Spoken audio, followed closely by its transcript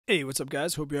Hey, what's up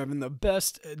guys? Hope you're having the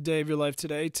best day of your life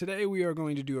today. Today we are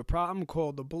going to do a problem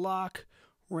called the block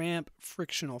ramp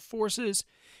frictional forces.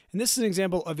 And this is an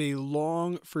example of a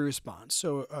long free response.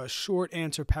 So a short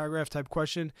answer paragraph type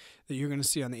question that you're going to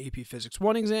see on the AP Physics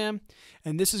 1 exam.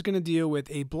 And this is going to deal with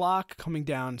a block coming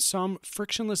down some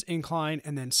frictionless incline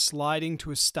and then sliding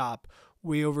to a stop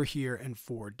way over here in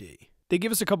 4D. They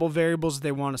give us a couple of variables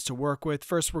they want us to work with.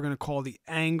 First, we're going to call the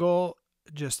angle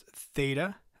just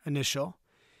theta initial.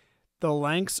 The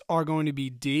lengths are going to be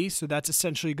D, so that's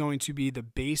essentially going to be the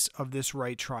base of this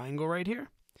right triangle right here.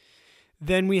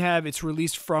 Then we have it's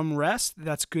released from rest.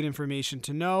 That's good information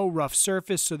to know. Rough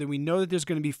surface, so that we know that there's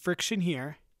going to be friction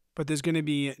here, but there's going to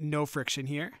be no friction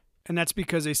here. And that's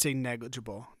because they say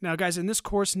negligible. Now, guys, in this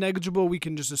course, negligible we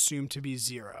can just assume to be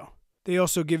 0. They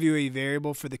also give you a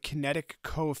variable for the kinetic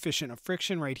coefficient of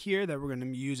friction right here that we're going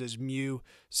to use as mu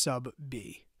sub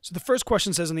B. So the first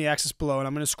question says on the axis below, and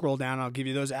I'm going to scroll down, I'll give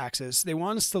you those axes. They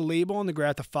want us to label on the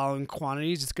graph the following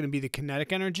quantities. It's going to be the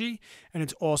kinetic energy, and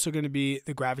it's also going to be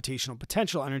the gravitational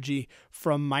potential energy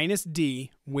from minus D,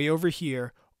 way over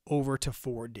here, over to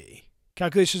 4D.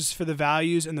 Calculations for the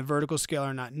values and the vertical scale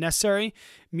are not necessary,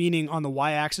 meaning on the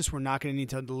y-axis we're not going to need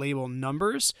to label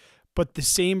numbers, but the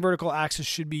same vertical axis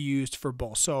should be used for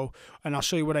both. So, and I'll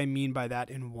show you what I mean by that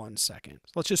in 1 second.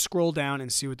 So let's just scroll down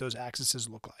and see what those axes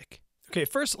look like. Okay,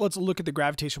 first let's look at the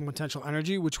gravitational potential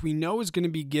energy, which we know is going to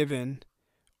be given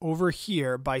over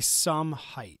here by some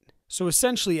height. So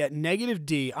essentially at negative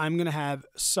D, I'm going to have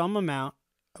some amount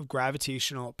of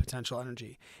gravitational potential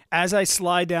energy. As I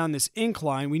slide down this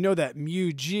incline, we know that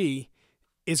mu G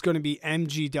is going to be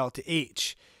mg delta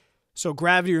H. So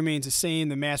gravity remains the same,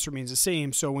 the mass remains the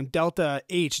same. So when delta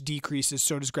H decreases,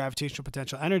 so does gravitational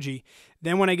potential energy.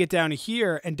 Then when I get down to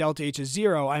here and delta H is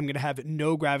 0, I'm going to have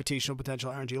no gravitational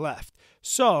potential energy left.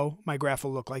 So my graph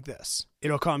will look like this.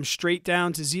 It'll come straight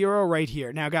down to 0 right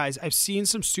here. Now guys, I've seen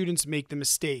some students make the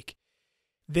mistake.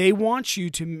 They want you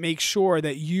to make sure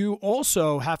that you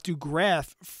also have to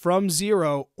graph from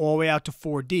 0 all the way out to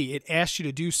 4D. It asks you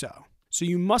to do so. So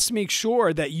you must make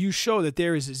sure that you show that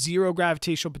there is 0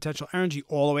 gravitational potential energy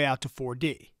all the way out to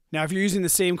 4D. Now, if you're using the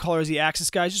same color as the axis,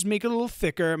 guys, just make it a little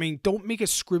thicker. I mean, don't make a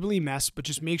scribbly mess, but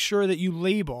just make sure that you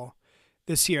label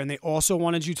this here. And they also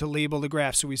wanted you to label the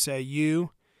graph. So we say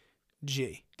U,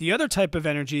 G. The other type of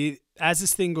energy, as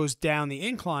this thing goes down the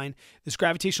incline, this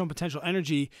gravitational potential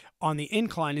energy on the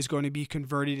incline is going to be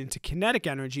converted into kinetic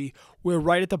energy, where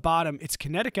right at the bottom, its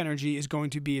kinetic energy is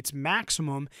going to be its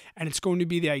maximum, and it's going to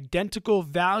be the identical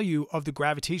value of the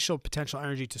gravitational potential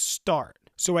energy to start.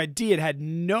 So at D, it had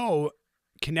no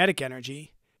kinetic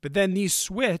energy, but then these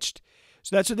switched.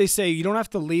 So that's what they say. You don't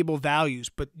have to label values,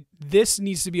 but this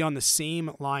needs to be on the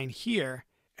same line here,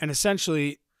 and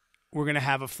essentially, we're going to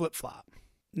have a flip-flop.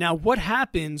 Now, what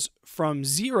happens from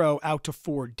 0 out to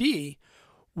 4D?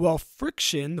 Well,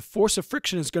 friction, the force of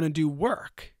friction is going to do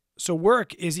work. So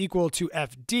work is equal to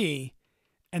FD,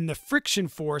 and the friction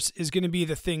force is going to be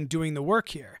the thing doing the work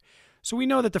here. So we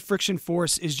know that the friction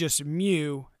force is just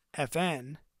mu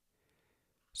Fn.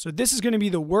 So this is going to be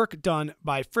the work done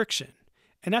by friction.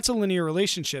 And that's a linear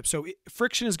relationship. So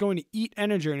friction is going to eat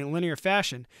energy in a linear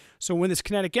fashion. So when this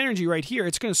kinetic energy right here,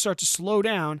 it's going to start to slow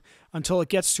down until it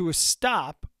gets to a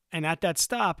stop. And at that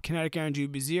stop, kinetic energy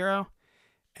will be 0.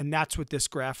 And that's what this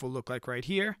graph will look like right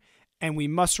here. And we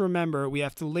must remember we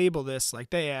have to label this, like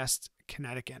they asked,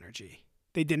 kinetic energy.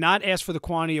 They did not ask for the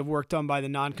quantity of work done by the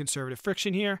non-conservative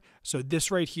friction here. So this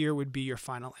right here would be your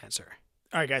final answer.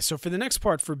 All right, guys, so for the next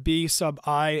part for B sub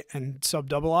I and sub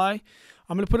double I,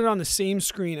 I'm going to put it on the same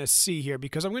screen as C here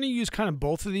because I'm going to use kind of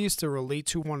both of these to relate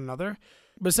to one another.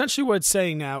 But essentially what it's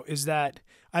saying now is that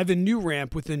I have a new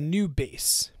ramp with a new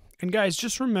base. And guys,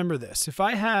 just remember this. If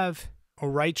I have a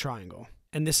right triangle,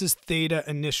 and this is theta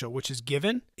initial, which is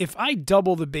given, if I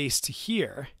double the base to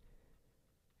here,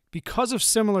 because of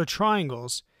similar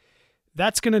triangles,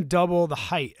 that's going to double the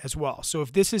height as well. So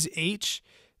if this is H,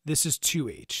 this is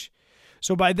 2H.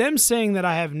 So by them saying that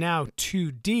I have now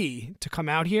 2D to come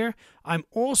out here, I'm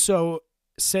also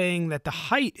saying that the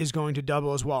height is going to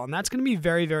double as well. And that's going to be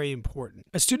very, very important.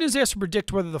 A student is asked to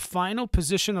predict whether the final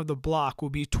position of the block will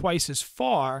be twice as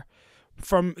far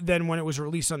than when it was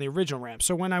released on the original ramp.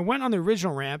 So when I went on the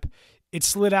original ramp, it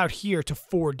slid out here to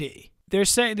 4D. They're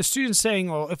saying, the student's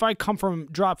saying, well, if I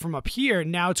drop from up here,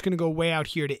 now it's going to go way out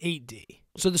here to 8D.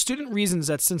 So the student reasons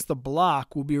that since the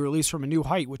block will be released from a new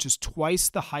height, which is twice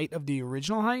the height of the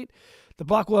original height, the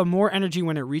block will have more energy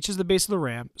when it reaches the base of the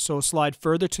ramp, so it'll slide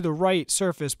further to the right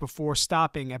surface before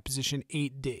stopping at position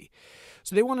 8D.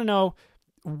 So they want to know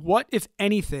what, if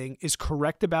anything, is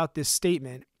correct about this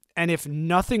statement And if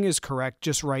nothing is correct,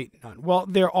 just write none. Well,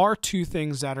 there are two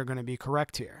things that are going to be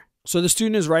correct here. So the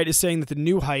student is right is saying that the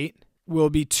new height will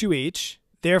be 2h,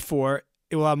 therefore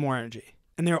it will have more energy.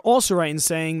 And they're also right in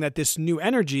saying that this new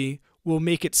energy will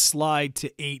make it slide to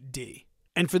 8d.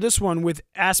 And for this one, with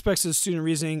aspects of student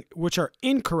reasoning which are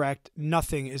incorrect,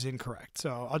 nothing is incorrect.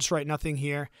 So I'll just write nothing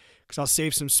here because I'll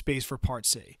save some space for part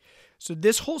C. So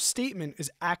this whole statement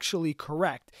is actually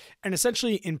correct. And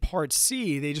essentially in part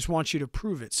C, they just want you to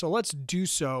prove it. So let's do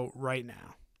so right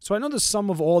now. So I know the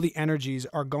sum of all the energies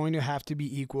are going to have to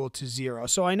be equal to 0.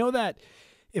 So I know that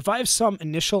if I have some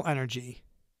initial energy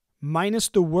minus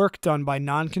the work done by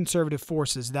non-conservative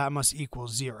forces, that must equal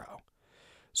 0.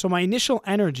 So my initial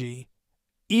energy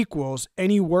equals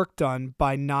any work done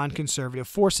by non-conservative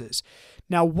forces.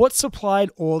 Now, what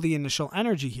supplied all the initial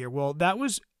energy here? Well, that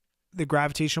was the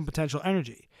gravitational potential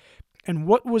energy. And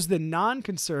what was the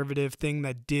non-conservative thing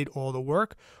that did all the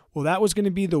work? Well, that was going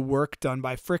to be the work done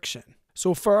by friction.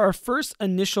 So for our first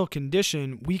initial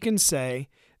condition, we can say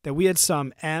that we had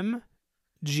some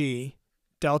mg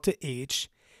delta h,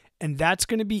 and that's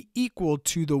going to be equal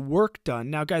to the work done.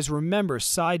 Now, guys, remember,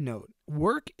 side note,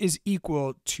 work is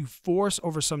equal to force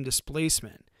over some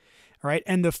displacement, all right?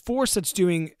 And the force that's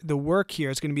doing the work here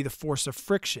is going to be the force of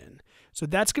friction. So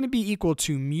that's going to be equal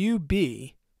to mu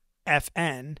b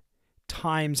Fn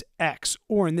times x,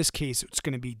 or in this case, it's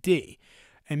going to be d.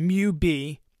 And mu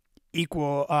b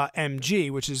equal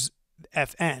mg, which is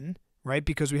Fn, right?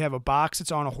 Because we have a box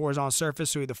that's on a horizontal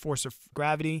surface, so we have the force of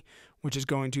gravity, which is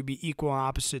going to be equal and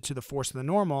opposite to the force of the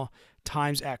normal,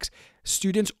 times x.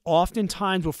 Students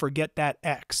oftentimes will forget that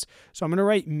x. So I'm going to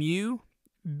write mu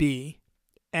b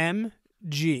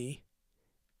mg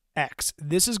x.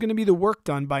 This is going to be the work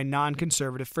done by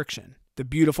non-conservative friction. The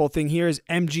beautiful thing here is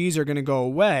mg's are going to go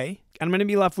away, and I'm going to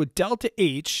be left with delta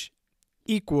h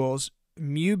equals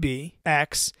mu b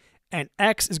x, and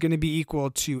x is going to be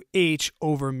equal to h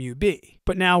over mu b.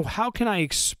 But now, how can I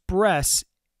express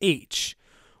h?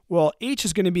 Well, h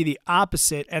is going to be the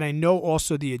opposite, and I know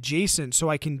also the adjacent, so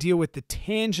I can deal with the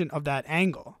tangent of that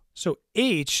angle. So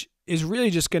h is really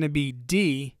just going to be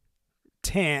d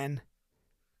tan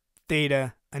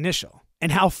theta initial.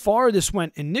 And how far this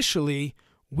went initially,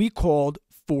 we called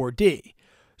 4d.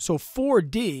 So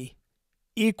 4d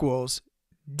equals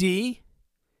d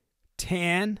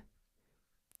tan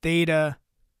theta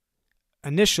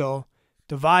initial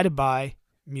divided by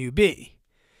mu b.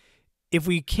 If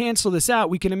we cancel this out,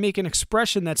 we can make an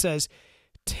expression that says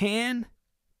tan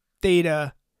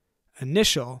theta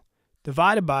initial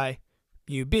divided by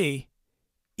mu b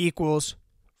equals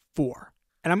 4.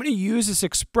 And I'm going to use this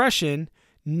expression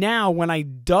now when I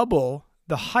double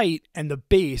the height and the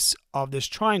base of this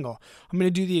triangle. I'm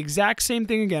going to do the exact same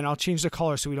thing again. I'll change the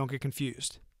color so we don't get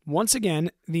confused. Once again,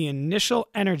 the initial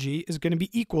energy is going to be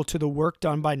equal to the work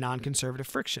done by non-conservative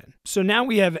friction. So now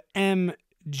we have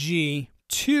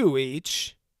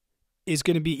mg2h is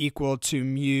going to be equal to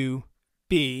mu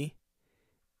b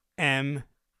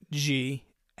mg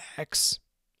x.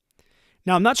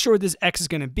 Now, I'm not sure what this x is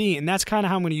going to be, and that's kind of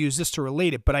how I'm going to use this to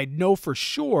relate it, but I know for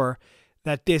sure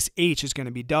that this h is going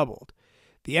to be doubled.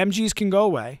 The mg's can go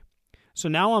away, so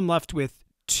now I'm left with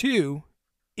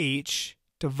 2h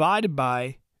divided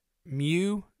by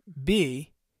mu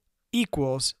b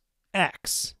equals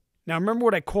x. Now, remember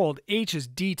what I called h is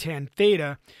d tan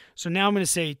theta, so now I'm going to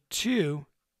say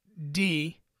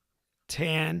 2d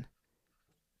tan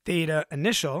theta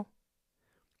initial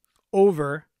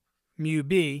over mu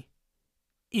b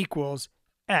equals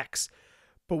x.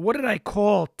 But what did I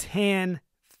call tan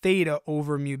theta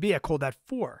over mu b? I called that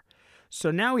 4.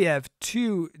 So now we have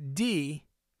 2d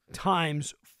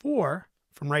times 4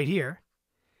 from right here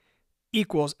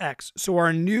equals x. So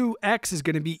our new x is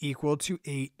going to be equal to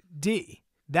 8d.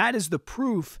 That is the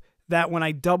proof that when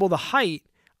I double the height,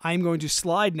 I'm going to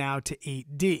slide now to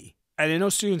 8d. And I know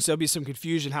students, there'll be some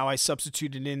confusion how I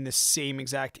substituted in the same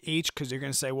exact h, because they're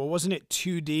going to say, well, wasn't it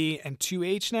 2d and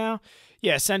 2h now?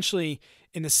 Yeah, essentially,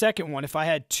 in the second one, if I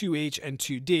had 2h and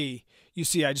 2d, you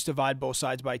see I just divide both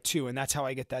sides by 2, and that's how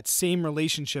I get that same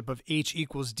relationship of h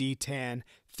equals d tan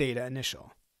theta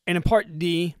initial. And in part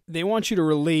D, they want you to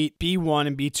relate B1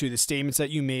 and B2, the statements that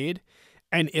you made,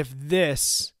 and if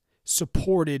this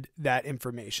supported that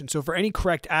information. So for any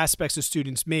correct aspects the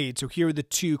students made, so here are the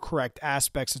 2 correct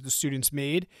aspects that the students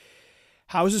made.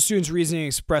 How is the student's reasoning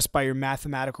expressed by your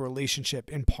mathematical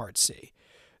relationship in part C?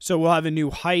 So we'll have a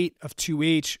new height of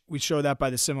 2h. We show that by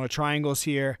the similar triangles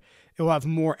here. it will have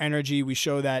more energy. We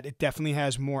show that it definitely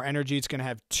has more energy. It's going to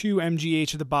have 2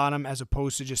 MGH at the bottom as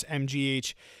opposed to just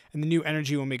MGH. And the new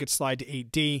energy will make it slide to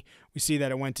 8D. We see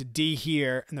that it went to D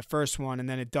here in the first one, and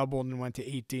then it doubled and went to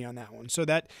 8D on that one. So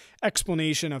that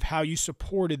explanation of how you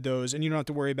supported those, and you don't have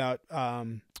to worry about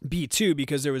B2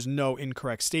 because there was no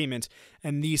incorrect statement.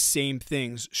 And these same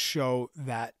things show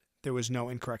that there was no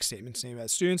incorrect statements named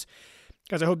as students.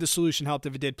 Guys, I hope this solution helped.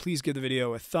 If it did, please give the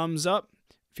video a thumbs up.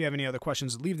 If you have any other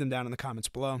questions, leave them down in the comments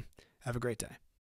below. Have a great day.